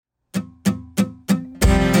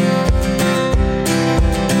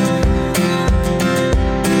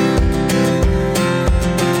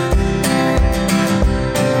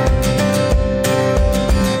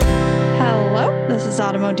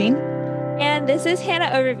everyone. This is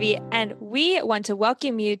Hannah Overvie, and we want to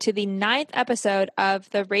welcome you to the 9th episode of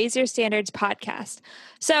the Raise Your Standards podcast.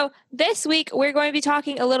 So this week, we're going to be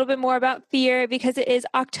talking a little bit more about fear because it is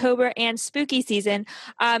October and spooky season.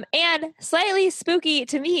 And slightly spooky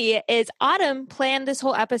to me is Autumn planned this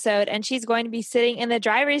whole episode, and she's going to be sitting in the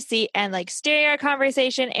driver's seat and steering our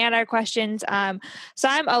conversation and our questions. So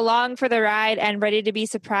I'm along for the ride and ready to be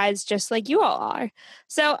surprised just like you all are.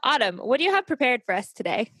 So Autumn, what do you have prepared for us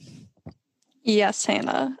today? Yes,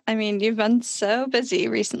 Hannah. I mean, you've been so busy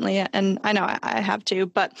recently, and I know I have too,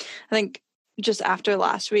 but I think just after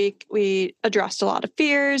last week, we addressed a lot of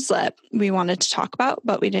fears that we wanted to talk about,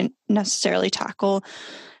 but we didn't necessarily tackle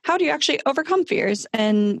how do you actually overcome fears.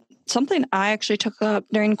 And something I actually took up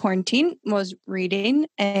during quarantine was reading,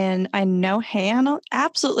 and I know Hannah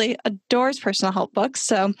absolutely adores personal help books.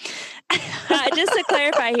 So just to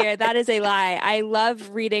clarify here, that is a lie. I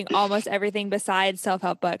love reading almost everything besides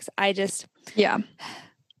self-help books. I don't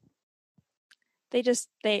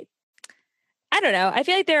know. I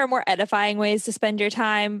feel like there are more edifying ways to spend your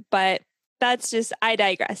time, but I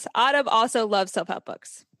digress. Autumn also loves self-help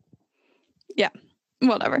books. Yeah,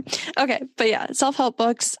 whatever. Okay. But yeah, self-help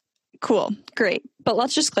books, cool, great. But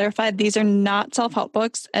let's just clarify, these are not self-help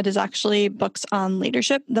books. It is actually books on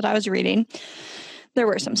leadership that I was reading. There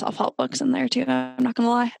were some self-help books in there too, I'm not going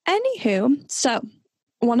to lie. Anywho, so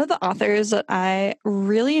one of the authors that I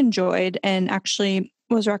really enjoyed and actually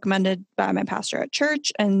was recommended by my pastor at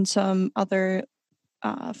church and some other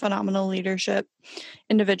phenomenal leadership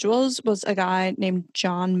individuals was a guy named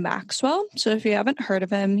John Maxwell. So if you haven't heard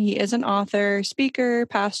of him, he is an author, speaker,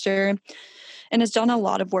 pastor, and has done a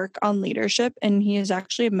lot of work on leadership. And he is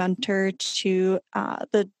actually a mentor to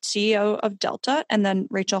the CEO of Delta, and then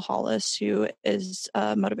Rachel Hollis, who is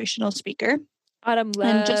a motivational speaker. Autumn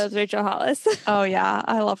loves Rachel Hollis. Oh, yeah.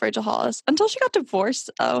 I love Rachel Hollis. Until she got divorced,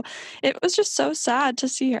 though. It was just so sad to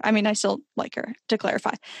see her. I mean, I still like her, to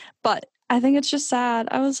clarify. But I think it's just sad.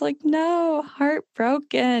 I was like, no,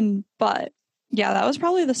 heartbroken. But yeah, that was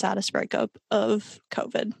probably the saddest breakup of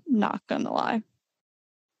COVID. Not going to lie.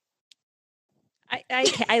 I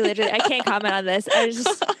can't comment on this.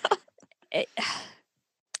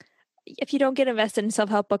 If you don't get invested in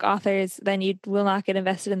self-help book authors, then you will not get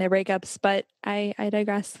invested in their breakups. But I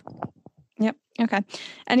digress. Yep. Okay.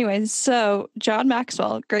 Anyways, so John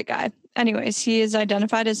Maxwell, great guy. Anyways, he is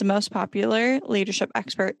identified as the most popular leadership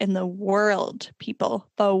expert in the world,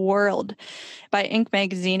 the world, by Inc.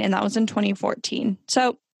 magazine. And that was in 2014.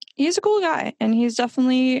 So he's a cool guy and he's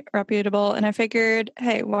definitely reputable. And I figured,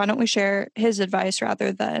 hey, why don't we share his advice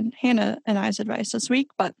rather than Hannah and I's advice this week?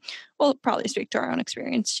 But we'll probably speak to our own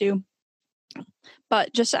experience too.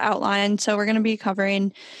 But just to outline, so we're going to be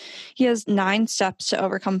covering, he has 9 steps to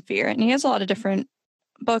overcome fear. And he has a lot of different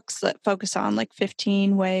books that focus on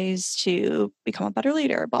 15 ways to become a better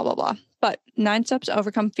leader, blah, blah, blah. But 9 steps to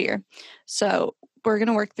overcome fear. So we're going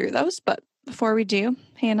to work through those. But before we do,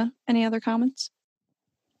 Hannah, any other comments?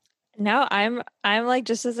 No, I'm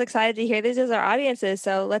just as excited to hear these as our audience is.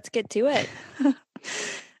 So let's get to it.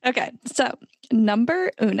 Okay. So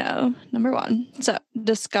number 1. So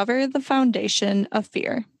discover the foundation of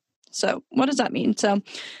fear. So what does that mean? So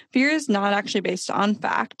fear is not actually based on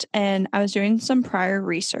fact. And I was doing some prior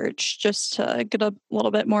research just to get a little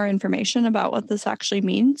bit more information about what this actually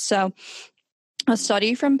means. So a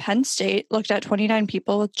study from Penn State looked at 29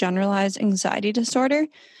 people with generalized anxiety disorder.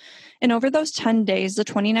 And over those 10 days, the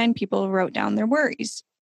 29 people wrote down their worries.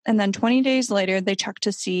 And then 20 days later, they checked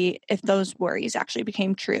to see if those worries actually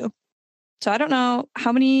became true. So I don't know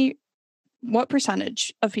what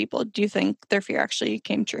percentage of people do you think their fear actually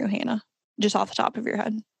came true, Hannah? Just off the top of your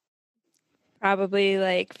head. Probably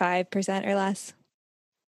 5% or less.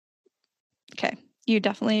 Okay. You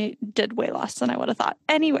definitely did way less than I would have thought.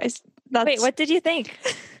 Anyways. Wait, what did you think?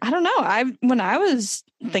 I don't know. When I was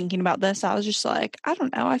thinking about this, I was just like, I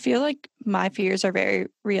don't know. I feel like my fears are very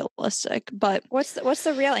realistic, but what's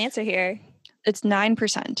the real answer here? It's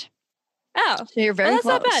 9%. Oh, so you're very that's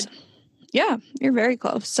close. Not bad. Yeah, you're very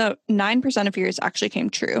close. So 9% of fears actually came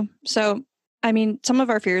true. So, I mean, some of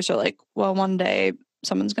our fears are well, one day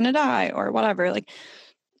someone's going to die or whatever.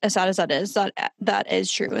 As sad as that is, that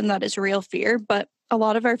is true and that is real fear. But a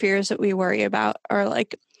lot of our fears that we worry about are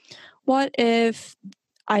what if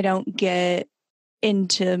I don't get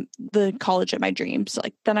into the college of my dreams?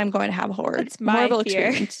 Then I'm going to have a horrible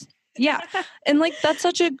experience. Yeah. And that's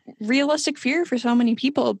such a realistic fear for so many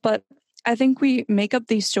people. But I think we make up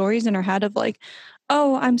these stories in our head of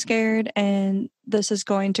oh, I'm scared and this is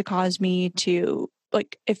going to cause me to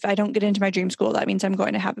if I don't get into my dream school, that means I'm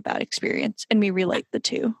going to have a bad experience. And we relate the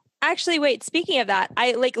two. Actually, wait, speaking of that,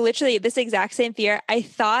 I literally this exact same fear. I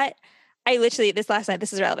thought I literally, this last night,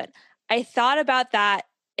 this is relevant. I thought about that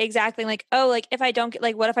exactly, like, oh, like if I don't get,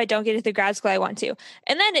 like, what if I don't get into the grad school I want to?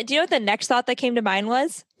 And then do you know what the next thought that came to mind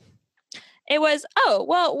was? It was, oh,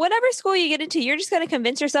 well, whatever school you get into, you're just going to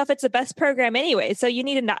convince yourself it's the best program anyway. So you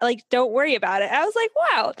need to not, like, don't worry about it. I was like,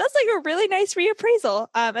 wow, that's like a really nice reappraisal.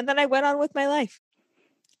 And then I went on with my life.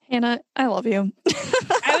 Hannah, I love you.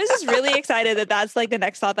 I was just really excited that that's like the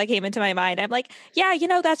next thought that came into my mind. I'm like, yeah,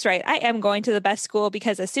 that's right. I am going to the best school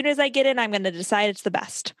because as soon as I get in, I'm going to decide it's the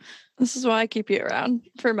best. This is why I keep you around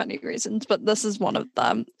for many reasons, but this is one of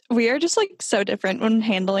them. We are just like so different when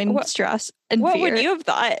handling stress and what fear. What would you have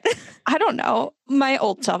thought? I don't know. My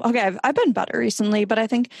old self. Okay, I've been better recently, but I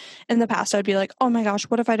think in the past I'd be like, oh my gosh,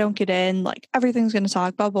 what if I don't get in? Like everything's going to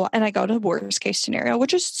suck, blah, blah, blah. And I go to the worst case scenario,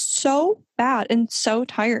 which is so bad and so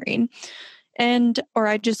tiring. Or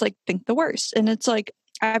I just like think the worst. And it's like,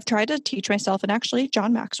 I've tried to teach myself, and actually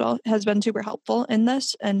John Maxwell has been super helpful in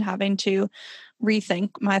this and having to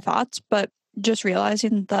rethink my thoughts, but just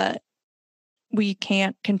realizing that we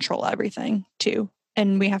can't control everything too.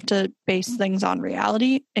 And we have to base things on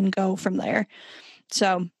reality and go from there.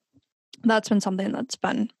 So that's been something that's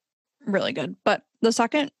been really good. But the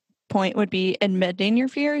second point would be admitting your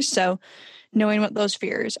fears. So knowing what those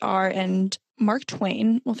fears are. And Mark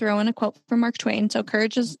Twain, we'll throw in a quote from Mark Twain. So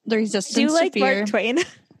courage is the resistance Do you like to fear. Mark Twain?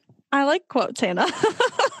 I like quotes, Hannah.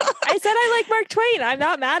 I said I like Mark Twain. I'm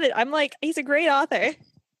not mad at. I'm like, he's a great author.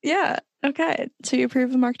 Yeah. Okay. So you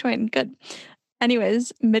approve of Mark Twain. Good.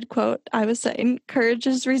 Anyways, mid-quote, I was saying, courage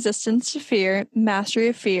is resistance to fear, mastery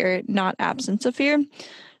of fear, not absence of fear.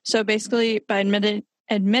 So basically, by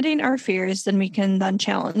admitting our fears, then we can then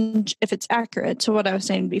challenge if it's accurate. So what I was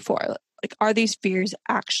saying before, like, are these fears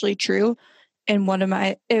actually true? And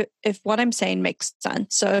if what I'm saying makes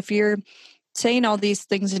sense? So if you're saying all these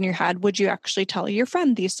things in your head, would you actually tell your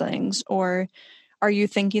friend these things? Or are you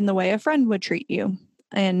thinking the way a friend would treat you?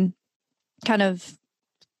 And kind of,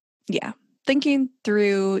 yeah, thinking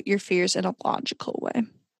through your fears in a logical way.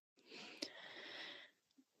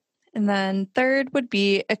 And then third would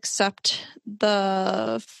be accept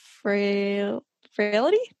the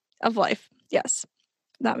frailty of life. Yes,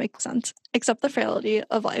 that makes sense. Accept the frailty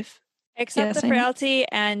of life. Accept the frailty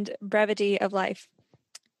and brevity of life.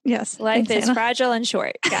 Yes. Life is fragile and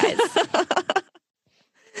short, guys.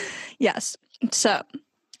 Yes. So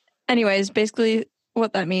anyways, basically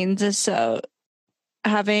what that means is, so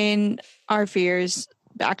having our fears,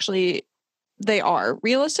 actually they are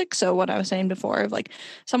realistic. So what I was saying before, like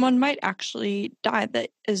someone might actually die that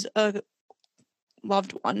is a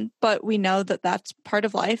loved one, but we know that that's part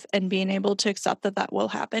of life, and being able to accept that that will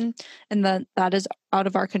happen and that is out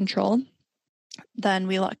of our control, then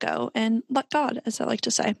we let go and let God, as I like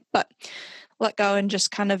to say, but let go and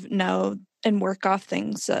just kind of know and work off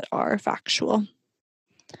things that are factual.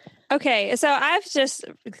 Okay, so I've just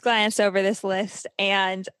glanced over this list,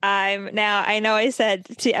 and I know I said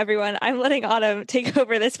to everyone, I'm letting Autumn take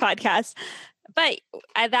over this podcast, but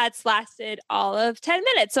that's lasted all of 10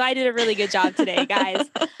 minutes. So I did a really good job today, guys.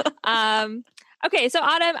 Okay, so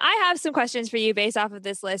Autumn, I have some questions for you based off of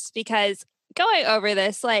this list, because going over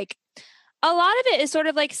this, like, a lot of it is sort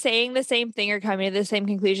of like saying the same thing or coming to the same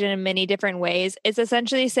conclusion in many different ways. It's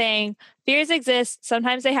essentially saying fears exist.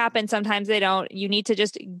 Sometimes they happen. Sometimes they don't. You need to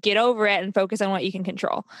just get over it and focus on what you can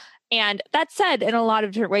control. And that's said in a lot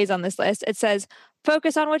of different ways on this list. It says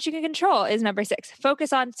focus on what you can control is number 6.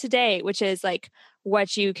 Focus on today, which is like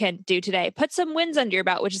what you can do today. Put some wins under your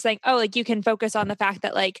belt, which is like, oh, like you can focus on the fact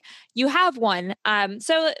that like you have one.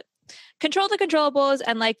 So control the controllables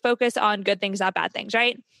and like focus on good things, not bad things,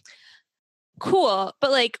 right? Cool.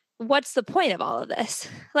 But like, what's the point of all of this?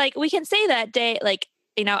 Like, we can say that day, like,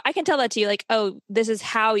 I can tell that to you, like, oh, this is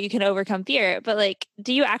how you can overcome fear. But like,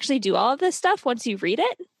 do you actually do all of this stuff once you read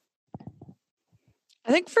it?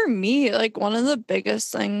 I think for me, like one of the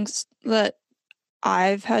biggest things that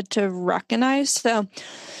I've had to recognize, so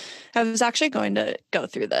I was actually going to go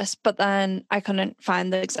through this, but then I couldn't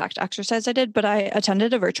find the exact exercise I did, but I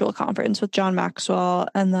attended a virtual conference with John Maxwell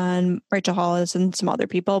and then Rachel Hollis and some other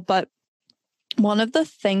people. But one of the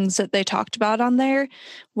things that they talked about on there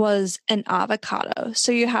was an avocado.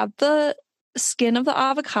 So you have the skin of the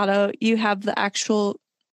avocado, you have the actual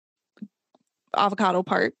avocado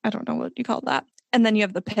part. I don't know what you call that. And then you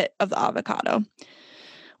have the pit of the avocado.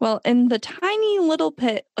 Well, in the tiny little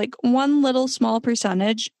pit, like one little small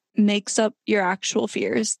percentage makes up your actual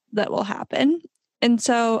fears that will happen. And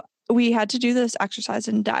so we had to do this exercise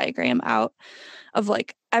and diagram out of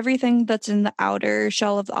like everything that's in the outer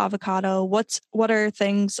shell of the avocado. What are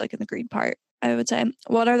things like in the green part, I would say,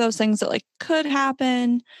 what are those things that like could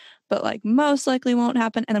happen, but like most likely won't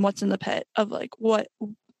happen? And then what's in the pit of like what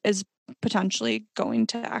is potentially going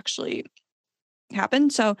to actually happen.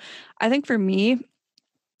 So I think for me,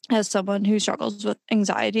 as someone who struggles with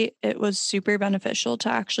anxiety, it was super beneficial to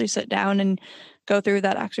actually sit down and go through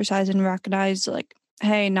that exercise and recognize, like,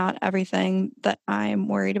 hey, not everything that I'm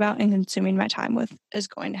worried about and consuming my time with is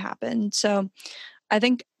going to happen. So I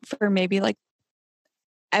think for maybe like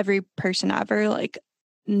every person ever, like,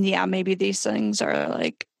 yeah, maybe these things are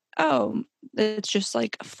like, oh, it's just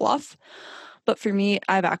like fluff. But for me,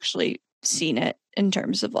 I've actually seen it in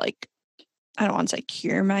terms of like, I don't want to say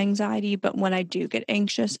cure my anxiety, but when I do get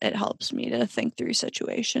anxious, it helps me to think through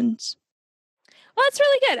situations. Well, that's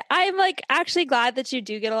really good. I'm like actually glad that you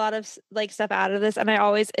do get a lot of like stuff out of this. And I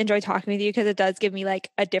always enjoy talking with you because it does give me like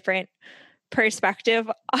a different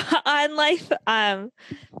perspective on life.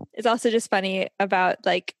 It's also just funny about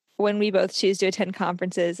like when we both choose to attend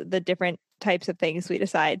conferences, the different types of things we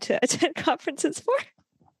decide to attend conferences for.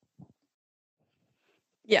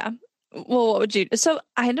 Yeah. Well, what would you? So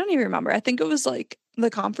I don't even remember. I think it was like the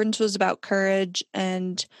conference was about courage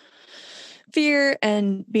and fear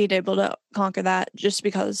and being able to conquer that, just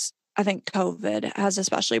because I think COVID has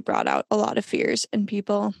especially brought out a lot of fears in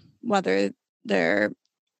people, whether they're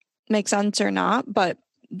make sense or not. But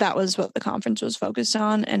that was what the conference was focused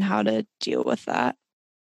on and how to deal with that.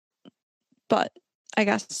 But I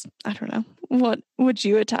guess, I don't know. What would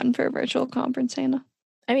you attend for a virtual conference, Hannah?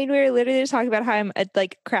 I mean, we were literally just talking about how I'm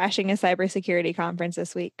like crashing a cybersecurity conference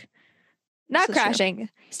this week. Not crashing. True.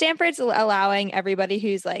 Stanford's allowing everybody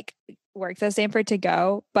who's like works at Stanford to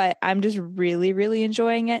go, but I'm just really, really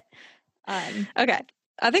enjoying it. Okay.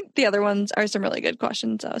 I think the other ones are some really good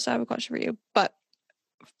questions, though. So I have a question for you. But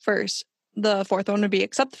first, the fourth one would be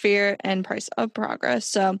accept the fear and price of progress.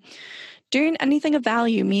 So doing anything of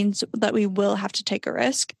value means that we will have to take a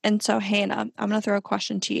risk. And so, Hannah, I'm going to throw a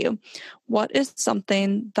question to you. What is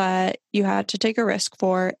something that you had to take a risk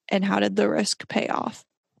for, and how did the risk pay off?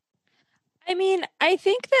 I mean, I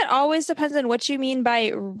think that always depends on what you mean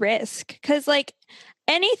by risk. Because, like,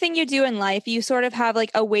 anything you do in life, you sort of have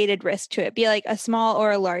like a weighted risk to it, be like a small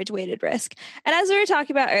or a large weighted risk. And as we were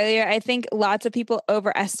talking about earlier, I think lots of people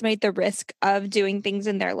overestimate the risk of doing things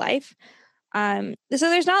in their life. So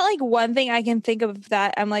there's not like one thing I can think of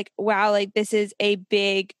that I'm like, wow, like this is a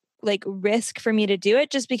big like risk for me to do it,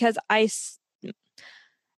 just because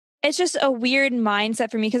it's just a weird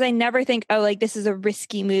mindset for me because I never think, oh, like this is a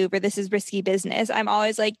risky move or this is risky business. I'm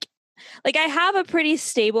always like I have a pretty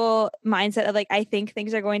stable mindset of like, I think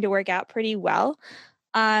things are going to work out pretty well.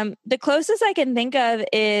 The closest I can think of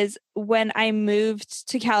is when I moved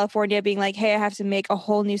to California, being like, hey, I have to make a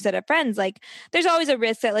whole new set of friends. Like there's always a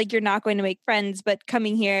risk that like you're not going to make friends, but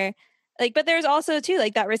coming here, like, but there's also too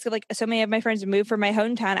like that risk of like so many of my friends moved from my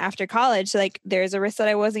hometown after college. So like there's a risk that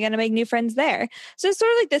I wasn't going to make new friends there. So it's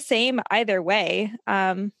sort of like the same either way.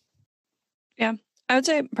 Yeah, I would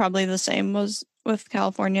say probably the same was with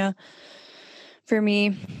California for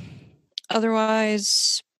me.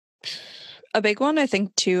 Otherwise, a big one, I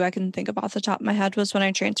think, too, I can think of off the top of my head was when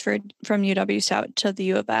I transferred from UW South to the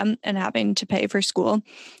U of M and having to pay for school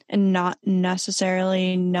and not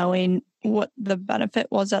necessarily knowing what the benefit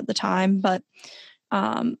was at the time. But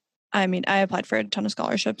I mean, I applied for a ton of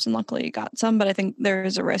scholarships and luckily got some, but I think there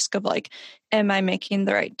is a risk of like, am I making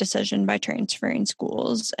the right decision by transferring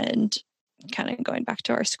schools and kind of going back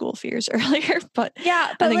to our school fears earlier? But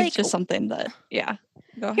yeah, but I think like, it's just something that, yeah.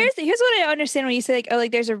 Here's what I don't understand when you say like, oh,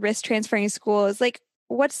 like there's a risk transferring schools. Like,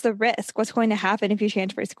 what's the risk? What's going to happen if you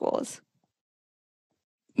transfer schools?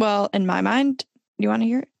 Well, in my mind, you want to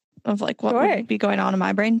hear of like what would be going on in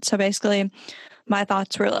my brain? So basically, my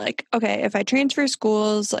thoughts were like, okay, if I transfer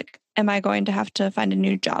schools, like, am I going to have to find a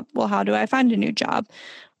new job? Well, how do I find a new job?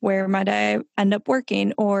 Where might I end up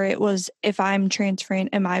working? Or it was, if I'm transferring,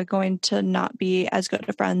 am I going to not be as good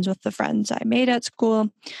of friends with the friends I made at school?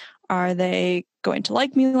 Are they going to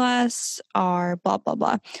like me less? Or blah, blah,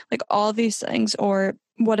 blah. Like all these things. Or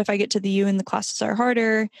what if I get to the U and the classes are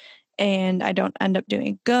harder and I don't end up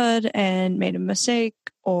doing good and made a mistake,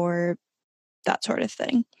 or that sort of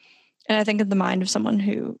thing. And I think in the mind of someone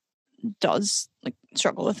who does like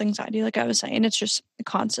struggle with anxiety, like I was saying, it's just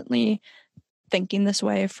constantly thinking this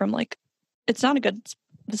way from like, it's not a good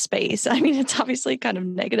space. I mean, it's obviously kind of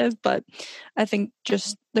negative, but I think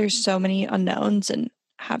just there's so many unknowns and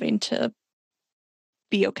having to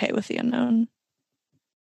be okay with the unknown.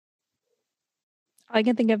 All I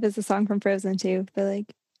can think of is the song from Frozen 2, the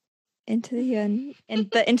like into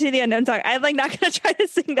the unknown song. I'm like not gonna try to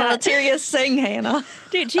sing that. Let's hear you sing, Hannah.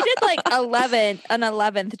 Dude, she did like an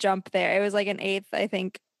 11th jump there. It was like an 8th, I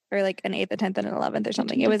think, or like an 8th, a 10th, and an 11th or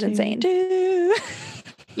something. It was insane.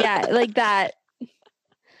 Yeah, like that.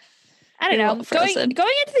 I don't know. Going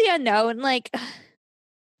into the unknown, like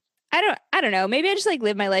I don't know. Maybe I just like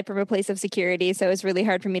live my life from a place of security, so it's really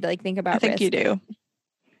hard for me to like think about risk. I think you do.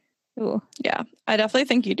 Ooh. Yeah, I definitely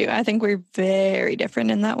think you do. I think we're very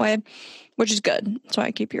different in that way, which is good. That's why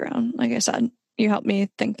I keep you around. Like I said, you help me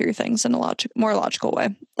think through things in a more logical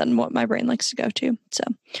way than what my brain likes to go to. So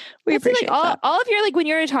we appreciate that. All of your, like, when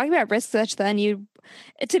you were talking about risk, such then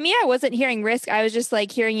to me, I wasn't hearing risk. I was just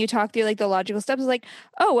like hearing you talk through like the logical steps. I was like,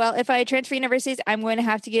 oh, well, if I transfer universities, I'm going to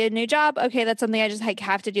have to get a new job. Okay, that's something I just like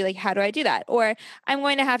have to do. Like, how do I do that? Or I'm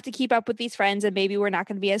going to have to keep up with these friends and maybe we're not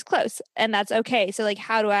going to be as close. And that's okay. So like,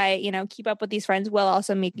 how do I, keep up with these friends while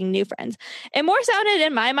also making new friends? It more sounded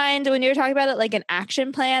in my mind when you were talking about it like an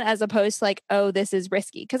action plan as opposed to like, oh, this is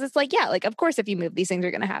risky. Because it's like, yeah, like, of course, if you move, these things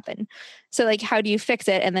are going to happen. So like, how do you fix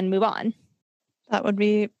it and then move on? That would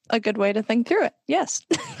be a good way to think through it. Yes.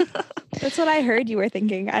 That's what I heard you were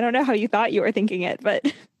thinking. I don't know how you thought you were thinking it,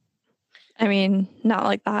 but I mean, not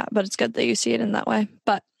like that, but it's good that you see it in that way.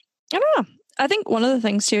 But I don't know. I think one of the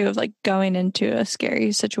things too of like going into a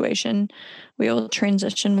scary situation, we will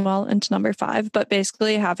transition well into number 5, but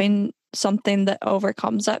basically having something that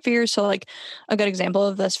overcomes that fear. So like a good example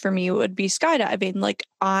of this for me would be skydiving. Like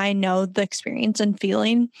I know the experience and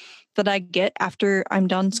feeling that I get after I'm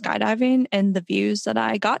done skydiving and the views that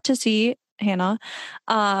I got to see, Hannah,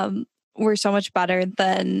 were so much better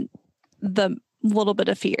than the little bit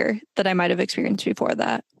of fear that I might have experienced before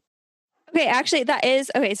that. Okay, actually that is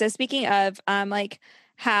okay. So speaking of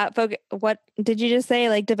what did you just say?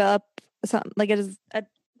 Like develop something like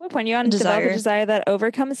what point you on develop a desire that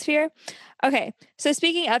overcomes fear? Okay, so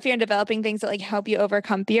speaking of fear and developing things that like help you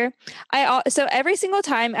overcome fear, so every single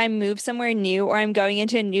time I move somewhere new or I'm going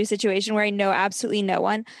into a new situation where I know absolutely no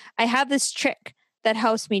one, I have this trick that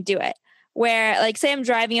helps me do it. Where like say I'm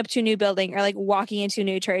driving up to a new building or like walking into a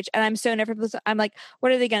new church and I'm so nervous. I'm like,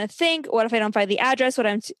 what are they going to think? What if I don't find the address?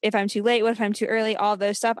 If I'm too late? What if I'm too early? All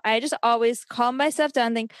those stuff. I just always calm myself down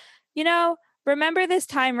and think, remember this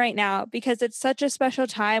time right now because it's such a special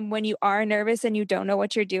time when you are nervous and you don't know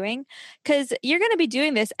what you're doing because you're going to be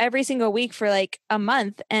doing this every single week for like a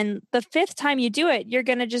month. And the 5th time you do it, you're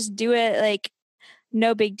going to just do it like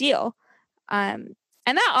no big deal.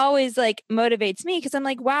 And that always like motivates me because I'm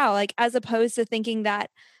like, wow, like as opposed to thinking that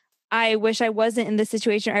I wish I wasn't in this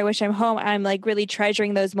situation or I wish I'm home, I'm like really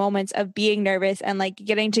treasuring those moments of being nervous and like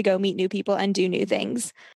getting to go meet new people and do new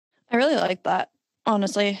things. I really like that,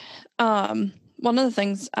 honestly. One of the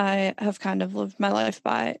things I have kind of lived my life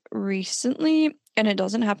by recently, and it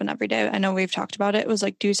doesn't happen every day. I know we've talked about it, was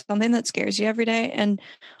like do something that scares you every day. And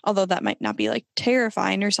although that might not be like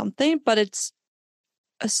terrifying or something, but it's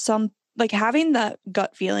like having that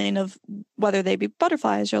gut feeling of whether they be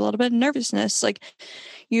butterflies or a little bit of nervousness, like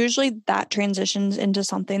usually that transitions into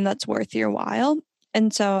something that's worth your while.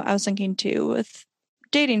 And so I was thinking too with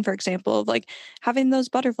dating, for example, of like having those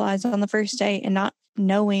butterflies on the first date and not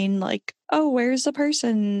knowing like, oh, where's the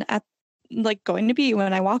person at like going to be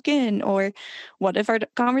when I walk in, or what if our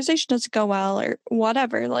conversation doesn't go well or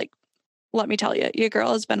whatever. Like, let me tell you, your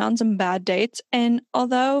girl has been on some bad dates. And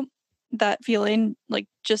although that feeling like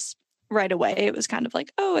just right away, it was kind of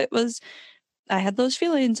like, oh, I had those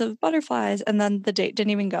feelings of butterflies and then the date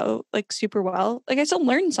didn't even go like super well. Like I still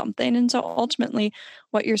learned something. And so ultimately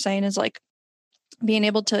what you're saying is like being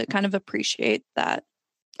able to kind of appreciate that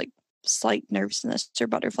like slight nervousness or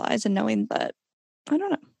butterflies and knowing that, I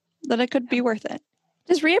don't know, that it could be worth it.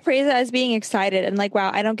 Just reappraise it as being excited and like,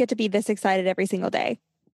 wow, I don't get to be this excited every single day.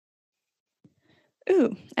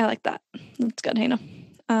 Ooh, I like that. That's good, Hannah.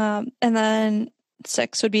 And then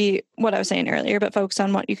 6 would be what I was saying earlier, but focus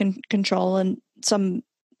on what you can control. And some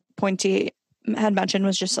points he had mentioned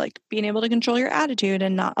was just like being able to control your attitude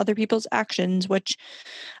and not other people's actions, which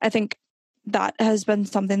I think that has been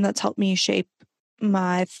something that's helped me shape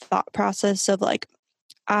my thought process of like,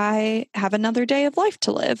 I have another day of life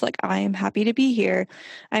to live. Like, I am happy to be here.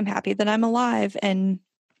 I'm happy that I'm alive and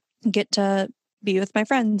get to be with my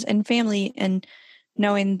friends and family, and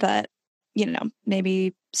knowing that,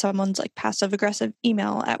 maybe someone's like passive aggressive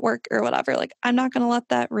email at work or whatever, like I'm not going to let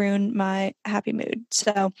that ruin my happy mood.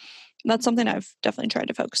 So that's something I've definitely tried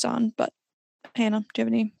to focus on. But Hannah, do you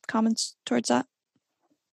have any comments towards that?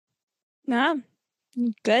 No,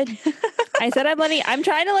 good. I said I'm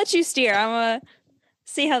trying to let you steer. I'm going to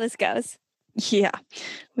see how this goes. Yeah,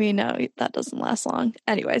 we know that doesn't last long.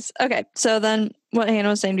 Anyways, okay. So then what Hannah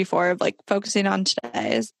was saying before of like focusing on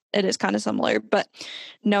today it is kind of similar, but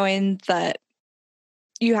knowing that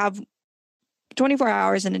you have 24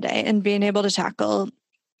 hours in a day and being able to tackle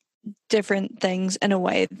different things in a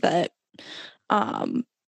way that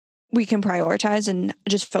we can prioritize and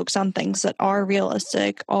just focus on things that are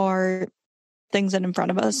realistic, are things in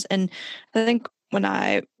front of us. And I think when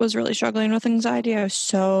I was really struggling with anxiety, I was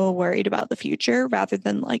so worried about the future rather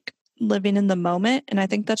than like living in the moment. And I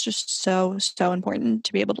think that's just so, so important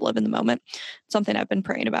to be able to live in the moment. It's something I've been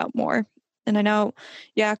praying about more. And I know,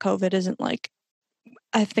 yeah, COVID isn't like,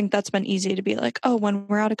 I think that's been easy to be like, oh, when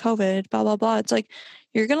we're out of COVID, blah, blah, blah. It's like,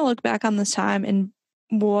 you're going to look back on this time and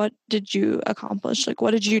what did you accomplish? Like,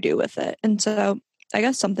 what did you do with it? And so I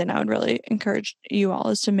guess something I would really encourage you all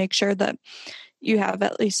is to make sure that you have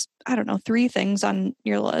at least, I don't know, 3 things on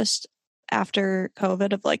your list after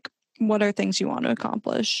COVID of like, what are things you want to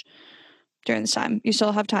accomplish during this time? You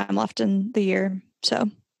still have time left in the year. So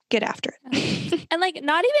get after it. And like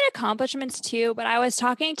not even accomplishments too, but I was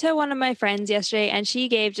talking to one of my friends yesterday and she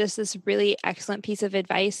gave just this really excellent piece of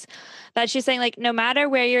advice that she's saying like no matter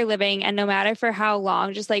where you're living and no matter for how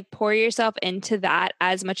long, just like pour yourself into that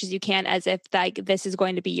as much as you can as if like this is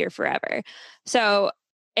going to be your forever. So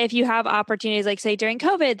if you have opportunities like say during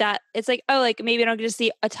COVID that it's like, oh, like maybe I don't get to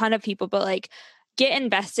see a ton of people, but like get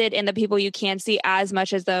invested in the people you can see as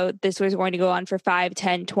much as though this was going to go on for 5,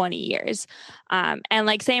 10, 20 years. And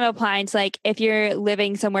like same applies to like if you're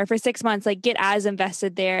living somewhere for 6 months, like get as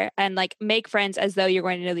invested there and like make friends as though you're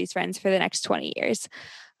going to know these friends for the next 20 years.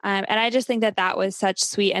 And I just think that that was such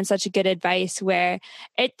sweet and such a good advice where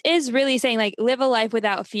it is really saying like live a life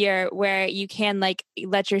without fear where you can like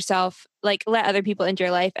let yourself like let other people into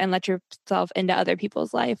your life and let yourself into other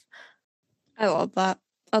people's life. I love that.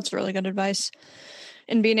 That's really good advice.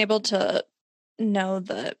 And being able to know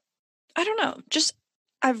that, I don't know, just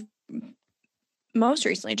I've most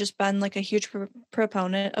recently just been like a huge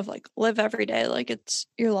proponent of like live every day like it's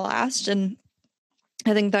your last. And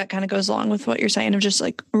I think that kind of goes along with what you're saying of just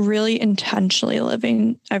like really intentionally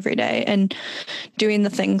living every day and doing the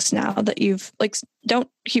things now that you've like, don't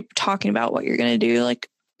keep talking about what you're going to do, like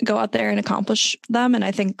go out there and accomplish them. And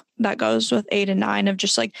I think that goes with 8 and 9 of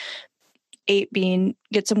just like 8 being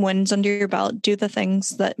get some wins under your belt, do the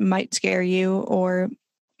things that might scare you or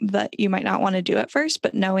that you might not want to do at first,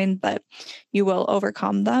 but knowing that you will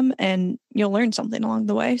overcome them and you'll learn something along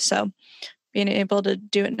the way. So being able to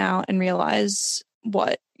do it now and realize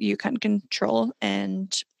what you can control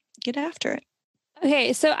and get after it.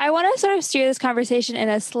 Okay, so I want to sort of steer this conversation in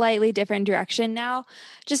a slightly different direction now,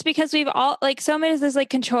 just because we've all like so many of this like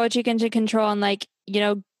control what you can control and like, you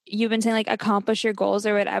know, you've been saying like accomplish your goals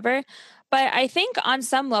or whatever. But I think on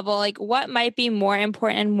some level, like what might be more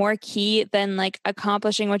important and more key than like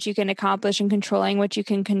accomplishing what you can accomplish and controlling what you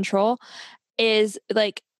can control is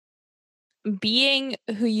like being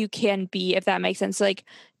who you can be, if that makes sense. Like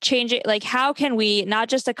change it. Like how can we not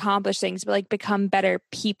just accomplish things, but like become better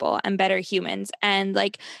people and better humans and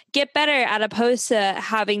like get better at opposed to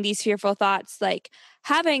having these fearful thoughts, like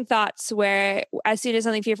having thoughts where as soon as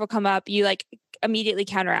something fearful come up, you like immediately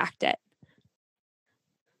counteract it.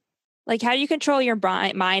 Like, how do you control your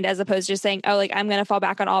mind as opposed to just saying, oh, like, I'm going to fall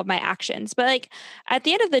back on all of my actions. But like, at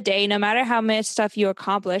the end of the day, no matter how much stuff you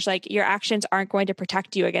accomplish, like your actions aren't going to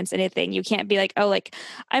protect you against anything. You can't be like, oh, like,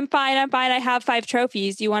 I'm fine. I have 5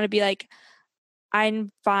 trophies. You want to be like,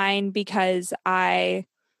 I'm fine because I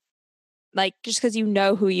like, just because you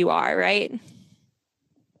know who you are, right?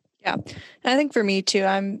 Yeah. And I think for me too,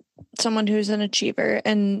 I'm someone who's an achiever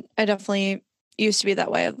and I definitely used to be that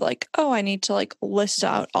way of like, oh, I need to like list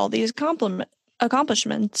out all these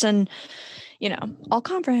accomplishments and, you know, all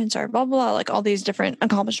conference or blah, blah, blah, like all these different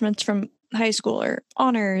accomplishments from high school or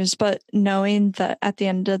honors. But knowing that at the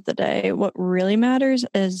end of the day, what really matters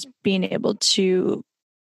is being able to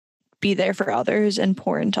be there for others and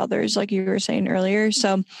pour into others, like you were saying earlier.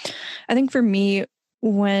 So I think for me,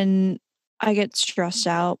 when I get stressed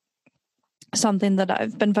out, something that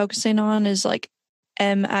I've been focusing on is like,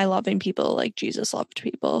 am I loving people like Jesus loved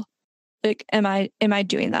people? Like, am I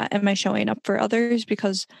doing that? Am I showing up for others?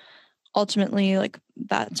 Because ultimately, like,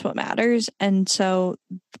 that's what matters. And so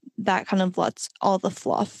that kind of lets all the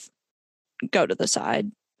fluff go to the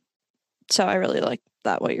side. So I really like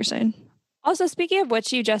that, what you're saying. Also, speaking of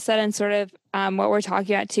what you just said and sort of what we're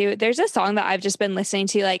talking about too, there's a song that I've just been listening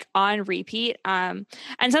to like on repeat. And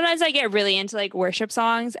sometimes I get really into like worship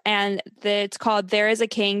songs and it's called There Is a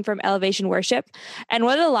King from Elevation Worship. And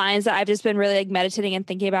one of the lines that I've just been really like meditating and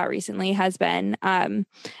thinking about recently has been,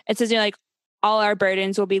 it says, you know, like all our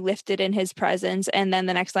burdens will be lifted in his presence. And then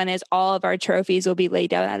the next line is all of our trophies will be laid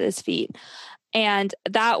down at his feet. And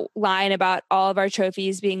that line about all of our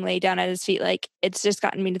trophies being laid down at his feet, like it's just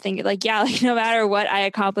gotten me to think like, yeah, like no matter what I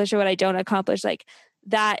accomplish or what I don't accomplish, like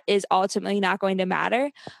that is ultimately not going to matter.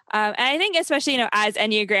 And I think especially, you know, as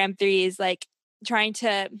Enneagram 3s, like trying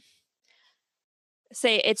to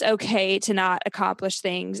say it's okay to not accomplish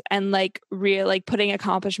things, and like real like putting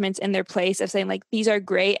accomplishments in their place of saying like these are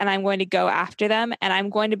great and I'm going to go after them and I'm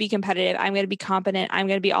going to be competitive, I'm going to be competent, I'm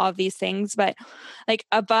going to be all of these things. But like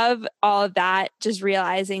above all of that, just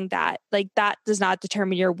realizing that like that does not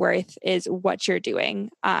determine your worth, is what you're doing.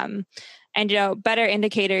 And better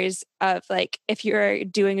indicators of like if you're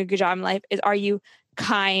doing a good job in life is, are you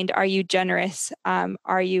kind, are you generous,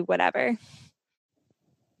 are you whatever.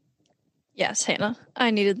 Yes, Hannah, I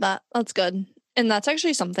needed that. That's good. And that's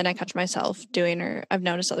actually something I catch myself doing, or I've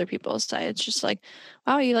noticed other people say. It's just like,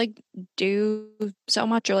 wow, you like do so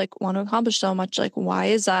much or like want to accomplish so much. Like, why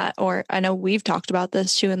is that? Or I know we've talked about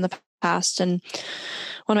this too in the past. And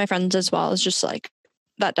one of my friends as well is just like,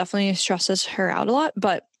 that definitely stresses her out a lot.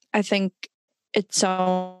 But I think it's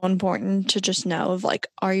so important to just know of like,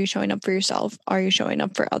 are you showing up for yourself? Are you showing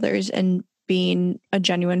up for others and being a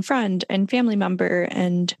genuine friend and family member,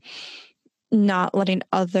 and not letting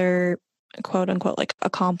other quote unquote like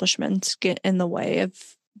accomplishments get in the way of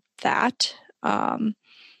that,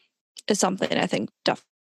 is something I think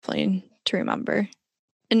definitely to remember.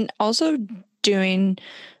 And also doing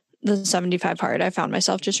the 75 hard, I found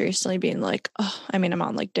myself just recently being like, oh, I mean, I'm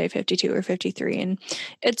on like day 52 or 53 and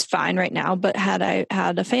it's fine right now, but had I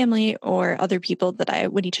had a family or other people that I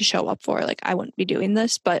would need to show up for, like I wouldn't be doing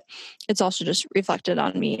this. But it's also just reflected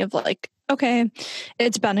on me of like, okay,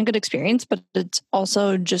 it's been a good experience, but it's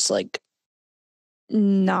also just like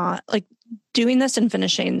not like doing this and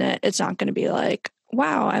finishing it. It's not going to be like,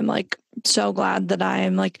 wow, I'm like so glad that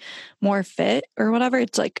I'm like more fit or whatever.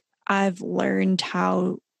 It's like I've learned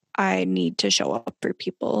how I need to show up for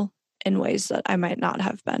people in ways that I might not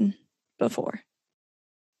have been before.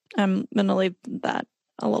 I'm going to leave that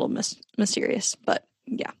a little mysterious, but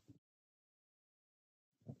yeah.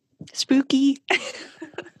 Spooky.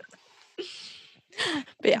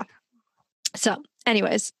 But yeah. So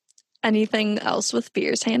anyways, anything else with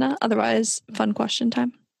fears, Hannah? Otherwise, fun question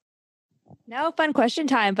time. No fun question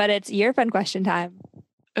time, but it's your fun question time.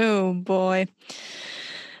 Oh boy.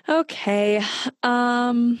 Okay.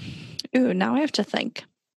 Ooh, now I have to think.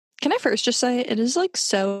 Can I first just say it is like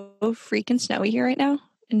so freaking snowy here right now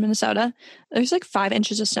in Minnesota. There's like 5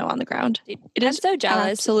 inches of snow on the ground. It is so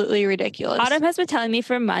jealous. Absolutely ridiculous. Autumn has been telling me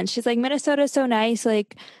for months. She's like, Minnesota's so nice,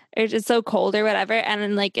 like it's so cold or whatever. And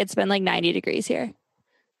then like it's been like 90 degrees here.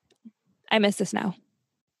 I miss the snow.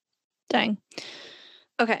 Dang.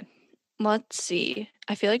 Okay. Let's see.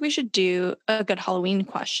 I feel like we should do a good Halloween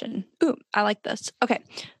question. Ooh, I like this. Okay.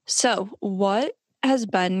 So what has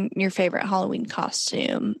been your favorite Halloween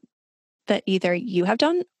costume that either you have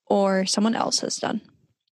done or someone else has done?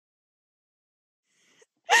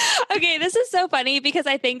 Okay, this is so funny because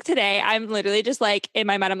I think today I'm literally just like in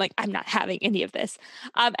my mind, I'm like, I'm not having any of this.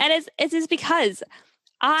 And it's just because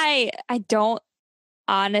I don't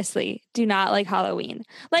honestly do not like Halloween.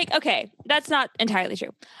 Like, okay, that's not entirely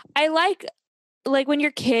true. I like when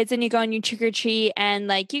you're kids and you go and you trick or treat and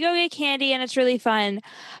like you go get candy and it's really fun.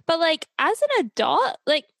 But like as an adult,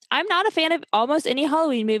 like I'm not a fan of almost any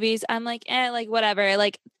Halloween movies. I'm like, like whatever.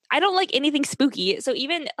 Like I don't like anything spooky. So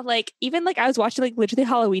even like I was watching like literally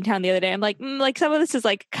Halloween Town the other day. I'm like, like some of this is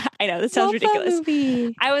like, I know this sounds ridiculous.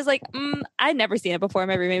 Movie. I was like, I'd never seen it before in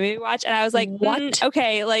my roommate movie watch. And I was like, what?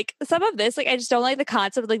 Okay. Like some of this, like, I just don't like the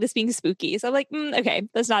concept of like this being spooky. So I'm like, okay,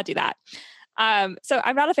 let's not do that. So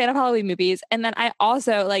I'm not a fan of Halloween movies. And then I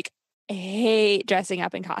also like hate dressing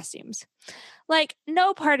up in costumes. Like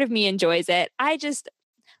no part of me enjoys it. I just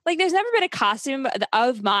like, there's never been a costume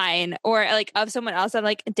of mine or like of someone else. I'm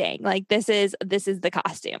like, dang, like this is the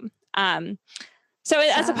costume. So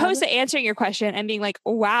as opposed to answering your question and being like,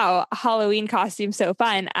 wow, Halloween costume, so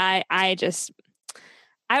fun. I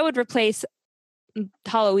would replace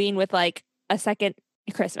Halloween with like a second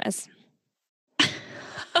Christmas.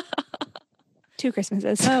 2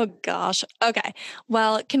 Christmases. Oh gosh. Okay.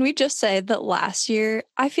 Well, can we just say that last year,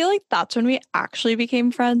 I feel like that's when we actually became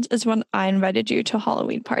friends, is when I invited you to a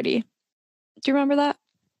Halloween party. Do you remember that?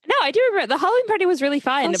 No, I do remember. The Halloween party was really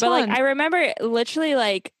fun. But like I remember literally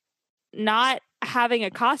like not having a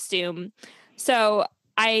costume. So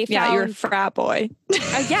I found, you're a frat boy.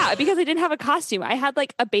 Yeah, because I didn't have a costume. I had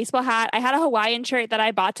like a baseball hat. I had a Hawaiian shirt that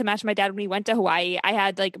I bought to match my dad when we went to Hawaii. I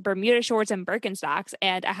had like Bermuda shorts and Birkenstocks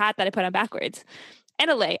and a hat that I put on backwards.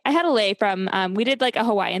 And a lei. I had a lei from, we did like a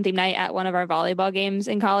Hawaiian theme night at one of our volleyball games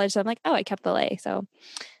in college. So I'm like, oh, I kept the lei. So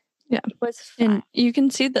yeah, it was fun. And you can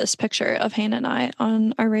see this picture of Hannah and I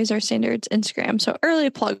on our Raise Our Standards Instagram. So early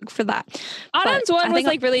plug for that. Autumn's one was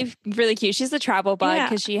like really, really cute. She's the travel bug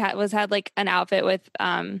because she had like an outfit with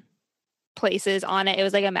places on it. It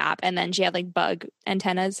was like a map, and then she had like bug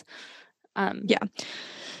antennas. Yeah.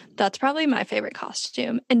 That's probably my favorite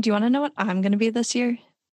costume. And do you want to know what I'm going to be this year?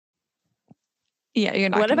 Yeah, you're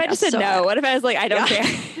not. What if I just said no? What if I was like, I don't care?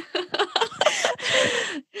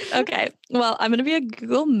 Okay. Well, I'm going to be a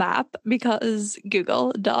Google map because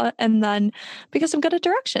Google, duh. And then because I'm good at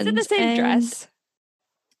directions. Is it the same dress?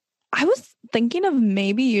 I was thinking of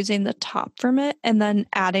maybe using the top from it and then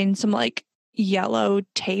adding some like yellow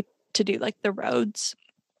tape to do like the roads.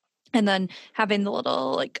 And then having the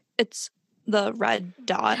little, like, it's the red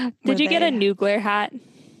dot. Did you get a nuclear hat?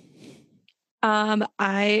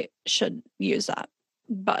 I should use that.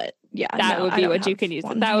 But yeah, that would be what you can use.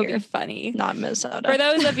 That would be funny. Not Minnesota. For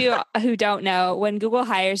those of you who don't know, when Google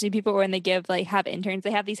hires new people, when they have interns,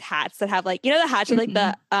 they have these hats that have like, the hats with like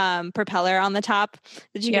the propeller on the top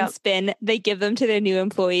that you can spin. They give them to their new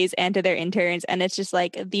employees and to their interns, and it's just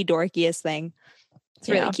like the dorkiest thing. It's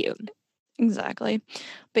really cute. Exactly.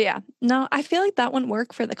 But yeah, no, I feel like that wouldn't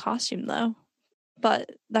work for the costume though.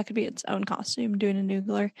 But that could be its own costume, doing a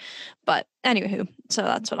nuclear. But anywho, so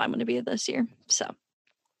that's what I'm going to be this year. So,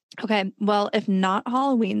 okay. Well, if not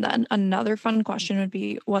Halloween, then another fun question would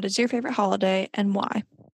be, what is your favorite holiday and why?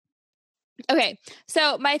 Okay.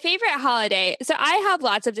 So my favorite holiday. So I have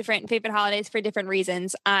lots of different favorite holidays for different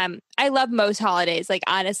reasons. I love most holidays. Like,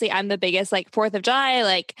 honestly, I'm the biggest, like 4th of July,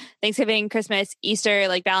 like Thanksgiving, Christmas, Easter,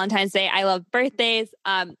 like Valentine's Day. I love birthdays.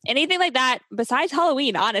 Anything like that besides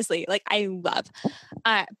Halloween, honestly, like I love.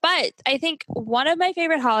 But I think one of my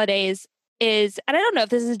favorite holidays is, and I don't know if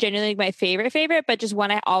this is genuinely my favorite, but just one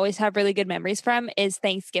I always have really good memories from is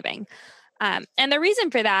Thanksgiving. And the reason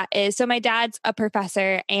for that is, so my dad's a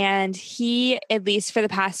professor, and he, at least for the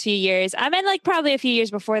past few years, and like probably a few years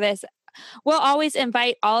before this, will always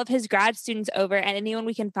invite all of his grad students over, and anyone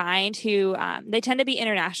we can find who, they tend to be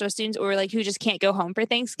international students or like who just can't go home for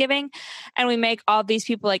Thanksgiving. And we make all of these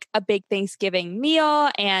people like a big Thanksgiving meal.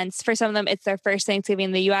 And for some of them, it's their first Thanksgiving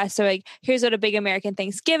in the US. So like, here's what a big American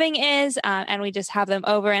Thanksgiving is. And we just have them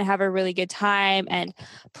over and have a really good time and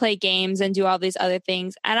play games and do all these other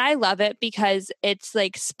things. And I love it because it's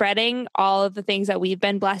like spreading all of the things that we've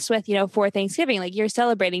been blessed with, for Thanksgiving. Like, you're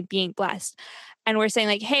celebrating being blessed. And we're saying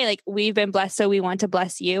like, hey, like we've been blessed, so we want to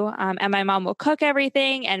bless you. And my mom will cook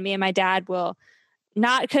everything, and me and my dad will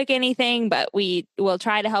not cook anything, but we will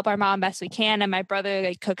try to help our mom best we can. And my brother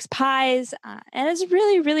like cooks pies, and it's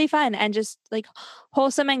really, really fun and just like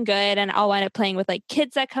wholesome and good. And I'll wind up playing with like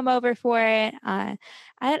kids that come over for it. I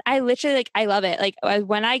literally like, I love it. Like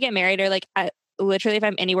when I get married, or like literally if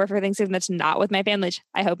I'm anywhere for Thanksgiving that's not with my family, which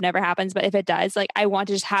I hope never happens, but if it does, like I want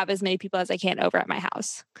to just have as many people as I can over at my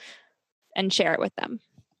house and share it with them.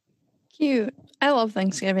 Cute. I love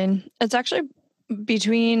Thanksgiving. It's actually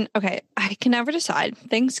I can never decide.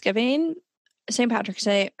 Thanksgiving, St. Patrick's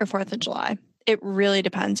Day, or 4th of July. It really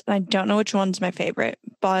depends. And I don't know which one's my favorite,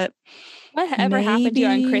 but whatever happened to you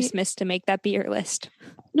on Christmas to make that be your list?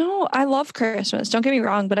 No, I love Christmas. Don't get me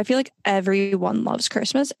wrong, but I feel like everyone loves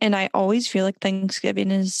Christmas. And I always feel like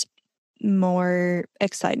Thanksgiving is more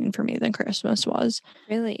exciting for me than Christmas was.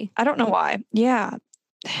 Really? I don't know why. Yeah.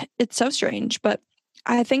 It's so strange, but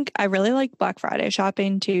I think I really like Black Friday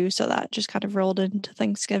shopping too. So that just kind of rolled into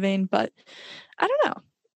Thanksgiving, but I don't know.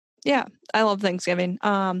 Yeah, I love Thanksgiving.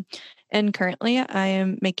 And currently I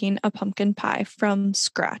am making a pumpkin pie from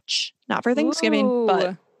scratch, not for Thanksgiving,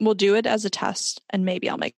 but we'll do it as a test, and maybe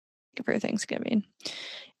I'll make it for Thanksgiving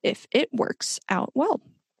if it works out well.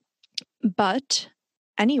 But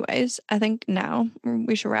anyways, I think now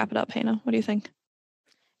we should wrap it up, Hannah. What do you think?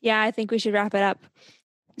 Yeah, I think we should wrap it up.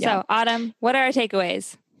 Yeah. So, Autumn, what are our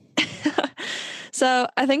takeaways? So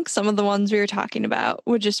I think some of the ones we were talking about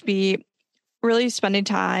would just be really spending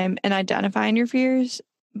time and identifying your fears,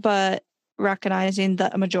 but recognizing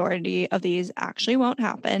that a majority of these actually won't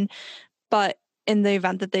happen. But in the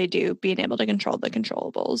event that they do, being able to control the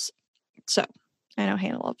controllables. So I know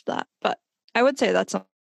Hannah loved that, but I would say that's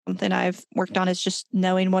something I've worked on, is just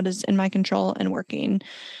knowing what is in my control and working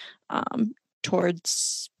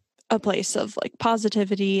towards a place of like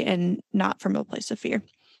positivity and not from a place of fear.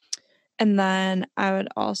 And then I would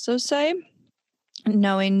also say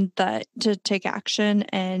knowing that to take action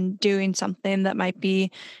and doing something that might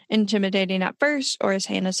be intimidating at first, or as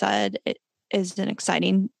Hannah said, it is an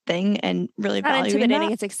exciting thing, and really valuing that. Not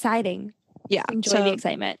intimidating, it's exciting. Yeah. Enjoy the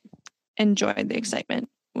excitement. Enjoy the excitement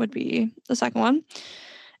would be the second one.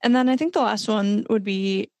 And then I think the last one would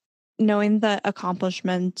be knowing that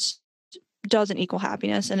accomplishment doesn't equal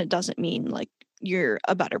happiness, and it doesn't mean like you're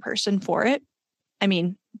a better person for it. I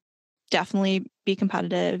mean, definitely be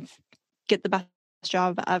competitive, get the best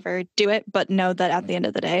job ever, do it, but know that at the end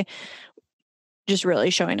of the day, just really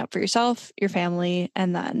showing up for yourself, your family,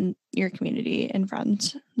 and then your community and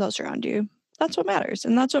friends, those around you. that's what matters.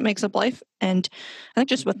 And that's what makes up life. And I think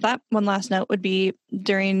just with that, one last note would be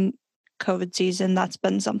during COVID season, that's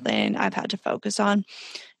been something I've had to focus on,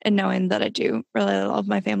 and knowing that I do really love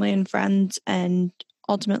my family and friends, and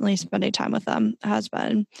ultimately spending time with them has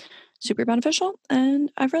been super beneficial,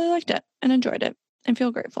 and I've really liked it and enjoyed it and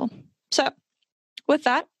feel grateful. So with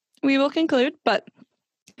that, we will conclude, but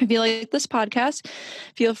if you like this podcast,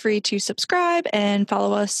 feel free to subscribe and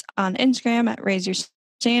follow us on Instagram at Raise Your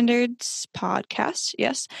Standards Podcast.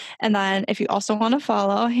 Yes. And then if you also want to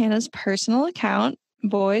follow Hannah's personal account,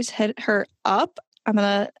 boys, hit her up. I'm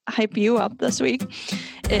going to hype you up this week.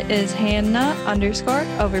 It is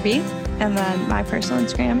Hannah_Overby. And then my personal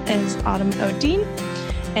Instagram is Autumn O'Dean.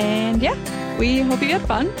 And yeah, we hope you had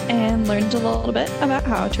fun and learned a little bit about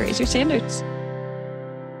how to raise your standards.